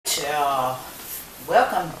y'all.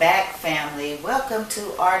 Welcome back, family. Welcome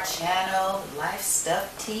to our channel, Life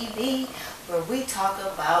Stuff TV, where we talk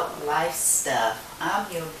about life stuff.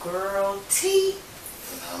 I'm your girl, T.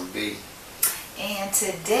 And I'm B. And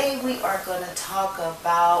today we are going to talk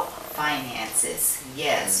about finances.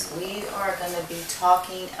 Yes, we are going to be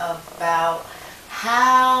talking about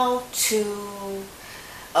how to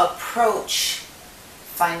approach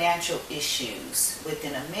financial issues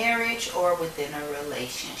within a marriage or within a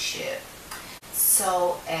relationship.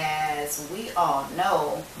 So, as we all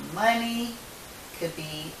know, money could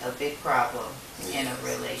be a big problem in a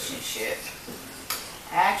relationship.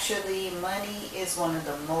 Actually, money is one of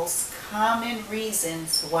the most common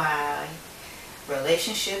reasons why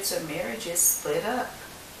relationships or marriages split up,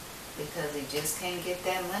 because they just can't get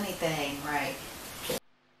that money thing right.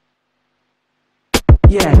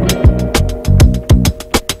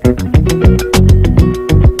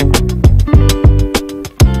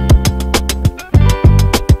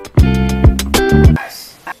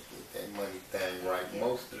 That money thing right.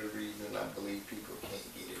 Most of the reason I believe people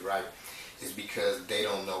can't get it right is because they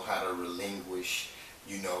don't know how to relinquish,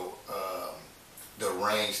 the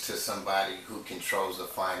reins to somebody who controls the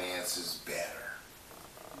finances better.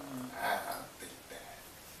 I think that.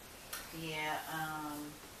 Yeah,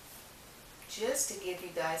 just to give you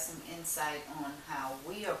guys some insight on how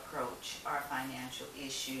we approach our financial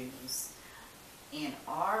issues in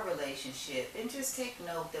our relationship, and just take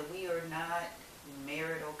note that we are not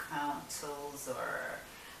marital counsels or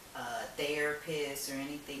therapists or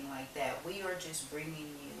anything like that. We are just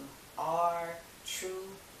bringing you our true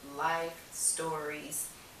life stories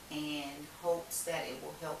and hopes that it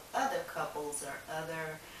will help other couples or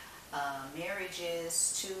other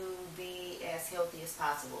marriages to be as healthy as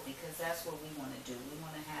possible, because that's what we want to do. We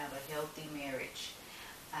want to have a healthy marriage.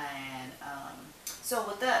 And so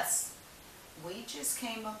with us, we just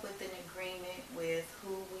came up with an agreement with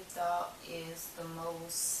who we thought is the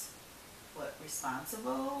most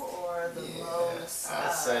responsible, or the most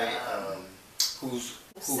I'd say who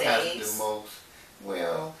has the most,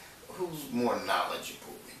 who's more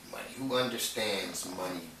knowledgeable with money, who understands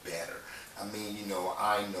money better. I mean,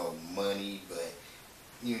 I know money, but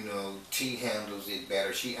T handles it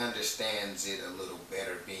better. She understands it a little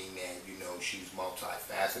better, being that, she's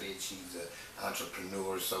multifaceted. She's an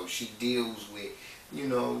entrepreneur, so she deals with,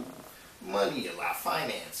 money a lot,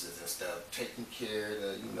 finances and stuff, taking care of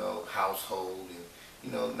the, household,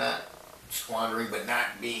 and, not squandering, but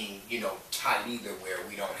not being, tight either, where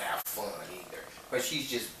we don't have fun either. But she's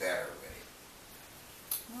just better with it.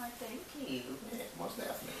 Well, thank you. Yeah, most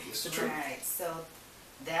definitely. It's the truth. Right, so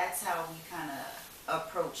that's how we kind of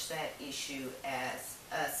approach that issue as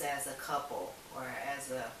us as a couple, or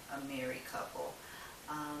as a married couple.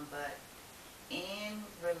 But in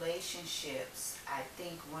relationships, I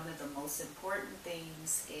think one of the most important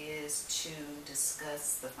things is to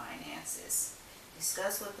discuss the finances.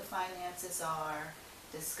 Discuss what the finances are.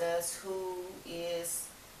 Discuss who is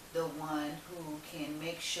the one who can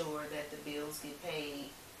make sure that the bills get paid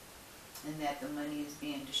and that the money is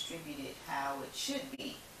being distributed how it should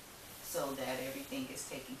be, so that everything is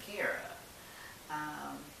taken care of.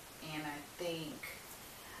 And I think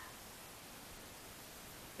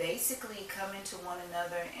basically coming to one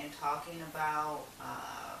another and talking about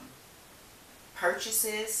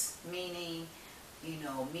purchases, meaning,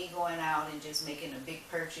 me going out and just making a big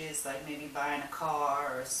purchase, like maybe buying a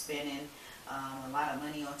car or spending a lot of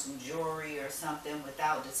money on some jewelry or something,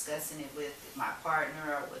 without discussing it with my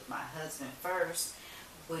partner or with my husband first,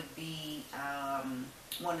 would be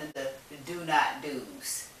one of the do not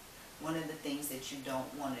do's. One of the things that you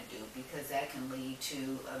don't want to do, because that can lead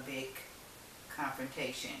to a big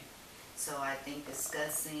confrontation. So I think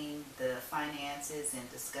discussing the finances and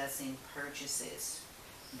discussing purchases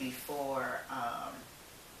before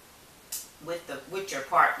with your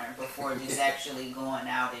partner, before just actually going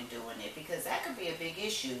out and doing it, because that could be a big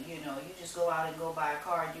issue. You just go out and go buy a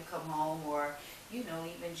car and you come home, or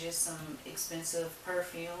even just some expensive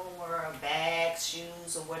perfume or a bag,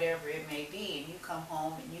 shoes, or whatever it may be, and you come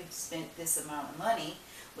home and you've spent this amount of money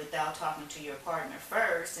without talking to your partner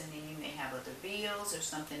first, and then you may have other bills, or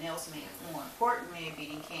something else more important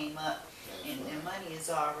maybe came up, and the money is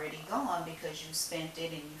already gone because you spent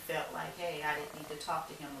it and you felt like, hey, I didn't need to talk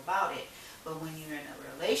to him about it. But when you're in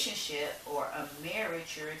a relationship or a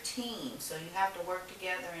marriage, you're a team, so you have to work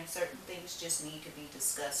together, and certain things just need to be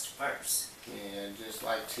discussed first. Yeah, just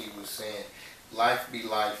like T was saying, life be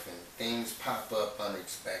life, and things pop up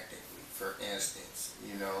unexpectedly. For instance,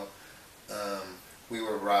 we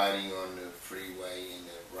were riding on the freeway and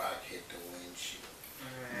the rock hit the windshield.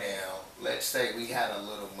 Right. Now, let's say we had a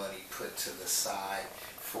little money put to the side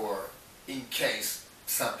for in case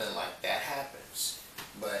something like that happens.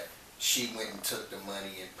 But she went and took the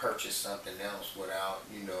money and purchased something else without,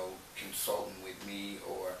 consulting with me,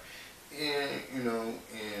 or,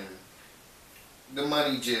 and the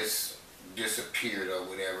money just disappeared or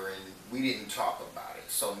whatever, and we didn't talk about it.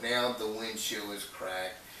 So now the windshield is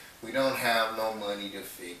cracked. We don't have no money to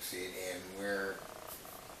fix it, and we're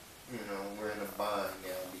in a bind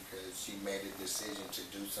now because she made a decision to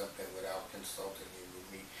do something without consulting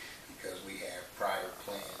with me because we had prior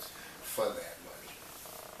plans for that money.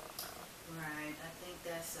 Right. I think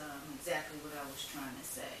that's exactly what I was trying to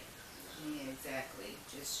say. Yeah, exactly.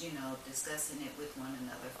 Just, discussing it with one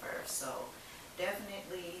another first. So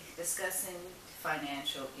definitely discussing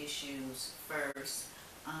financial issues first.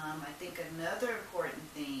 I think another important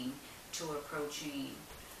thing to approaching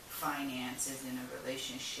finances in a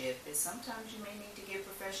relationship is sometimes you may need to get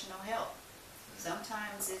professional help.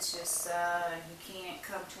 Sometimes it's just you can't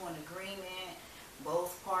come to an agreement.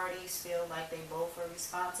 Both parties feel like they both are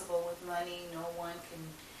responsible with money. No one can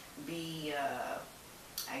be,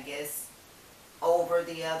 I guess, over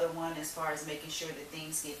the other one as far as making sure that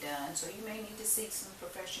things get done. So you may need to seek some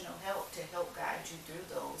professional help to help guide you through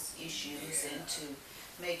those issues and to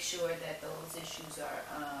make sure that those issues are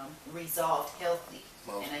resolved in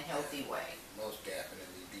a healthy way. Most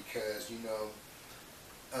definitely, because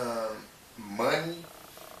money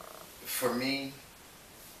for me,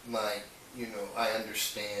 like, I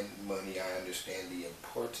understand money, I understand the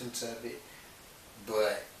importance of it,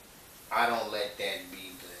 but I don't let that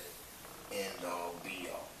be the end all be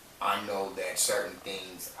all. I know that certain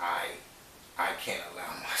things I can't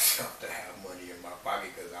allow myself to have money in my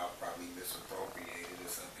pocket because I'll probably misappropriate it or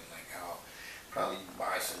something, like I'll probably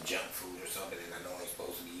buy some junk food or something and I know I'm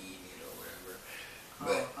supposed to be eating it or whatever.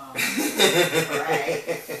 But right,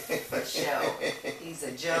 for sure. He's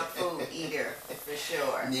a junk food eater, for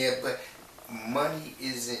sure. Yeah, but money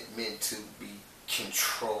isn't meant to be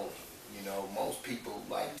controlling. Most people,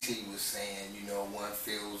 like T was saying, one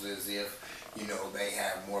feels as if, they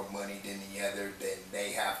have more money than the other, then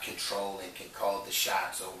they have control and can call the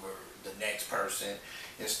shots over the next person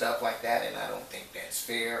and stuff like that. And I don't think that's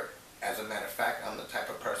fair. As a matter of fact, I'm the type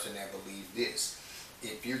of person that believes this.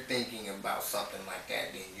 If you're thinking about something like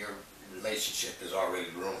that, then your relationship is already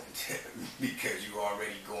ruined because you're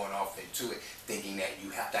already going off into it thinking that you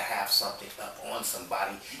have to have something up on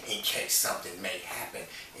somebody in case something may happen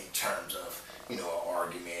in terms of, an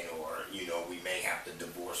argument, or, we may have to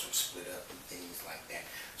divorce or split up and things like that.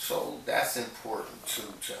 So that's important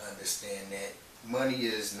too, to understand that money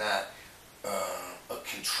is not a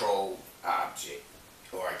control object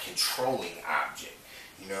or a controlling object.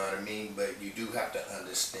 You know what I mean? But you do have to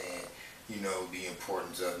understand, the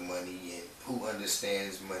importance of money, and who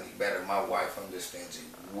understands money better. My wife understands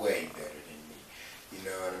it way better than me. You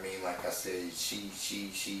know what I mean? Like I said, she,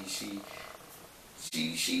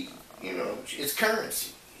 it's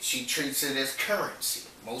currency. She treats it as currency.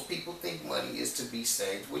 Most people think money is to be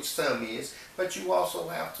saved, which some is, but you also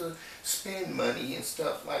have to spend money and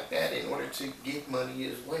stuff like that in order to get money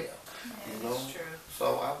as well. Yeah, that's true.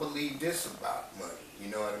 So I believe this about money. You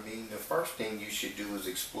know what I mean? The first thing you should do is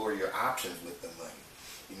explore your options with the money.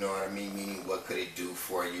 You know what I mean? Meaning, what could it do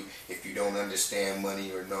for you if you don't understand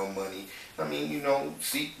money or know money? I mean,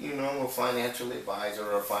 seek, a financial advisor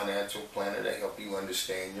or a financial planner to help you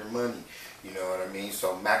understand your money. You know what I mean?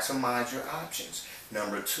 So maximize your options.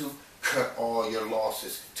 Number 2, cut all your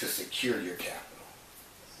losses to secure your capital.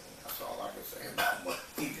 That's all I can say about money.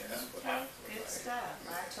 That's what Okay, good stuff.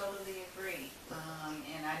 I totally agree.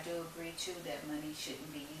 And I do agree too that money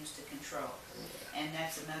shouldn't be used to control. And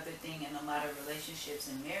that's another thing in a lot of relationships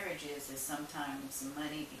and marriages, is sometimes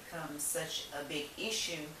money becomes such a big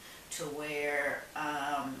issue to where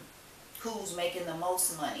who's making the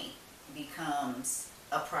most money becomes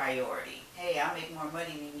a priority. Hey, I make more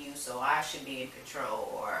money than you, so I should be in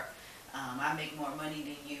control. Or I make more money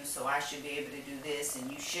than you, so I should be able to do this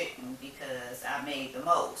and you shouldn't because I made the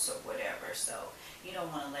most, or whatever. So you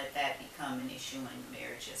don't want to let that become an issue in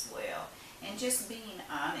marriage as well. And just being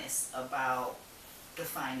honest about the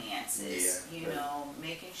finances,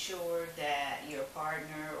 making sure that your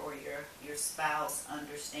partner or your spouse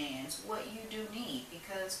understands what you do need,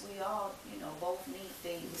 because we all, both need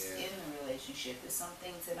things in the relationship. There's some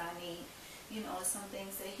things that I need, and some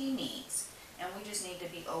things that he needs. And we just need to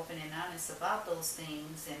be open and honest about those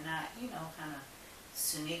things, and not, kind of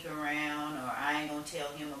sneak around, or I ain't going to tell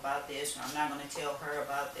him about this, or I'm not going to tell her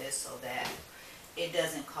about this, so that it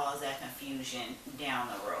doesn't cause that confusion down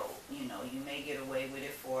the road. You may get away with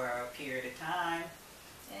it for a period of time,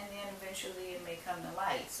 and then eventually it may come to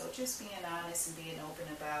light. So just being honest and being open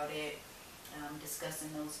about it. discussing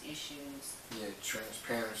those issues. Yeah,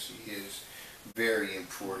 transparency is very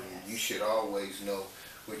important. Yes. You should always know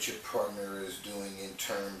what your partner is doing in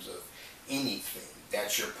terms of anything.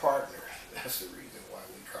 That's your partner. That's the reason why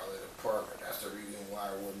we call it a partner. That's the reason why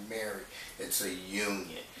we're married. It's a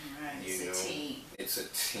union. Right. You know, It's a team. it's a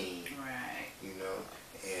team. Right. You know,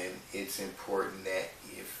 and it's important that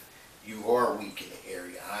if you are weak in the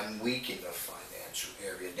area, I'm weak in the financial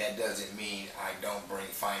area. That doesn't mean I don't bring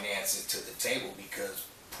finances to the table, because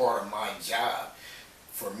part of my job,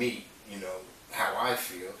 for me, you know, how I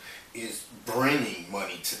feel, is bringing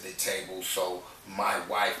money to the table so my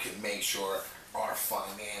wife can make sure our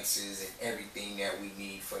finances and everything that we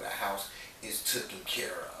need for the house is taken care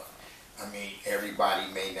of. I mean,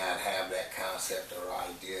 everybody may not have that concept or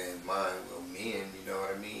idea in mind. Well, men, you know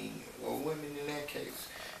what I mean? Well, women in that case,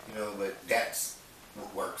 you know, but that's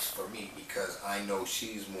what works for me, because I know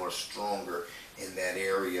she's more stronger in that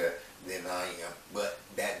area than I am. But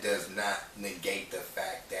that does not negate the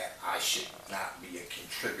fact that I should not be a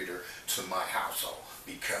contributor to my household,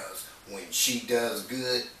 because when she does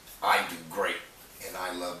good, I do great, and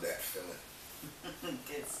I love that feeling.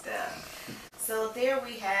 Good stuff. So there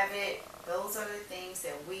we have it. Those are the things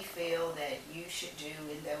that we feel that you should do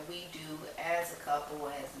and that we do as a couple,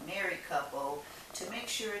 as a married couple, to make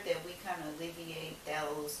sure that we kind of alleviate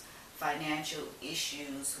those financial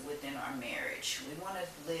issues within our marriage. We want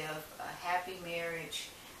to live a happy marriage,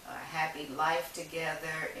 a happy life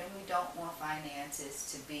together, and we don't want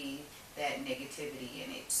finances to be that negativity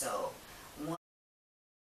in it. So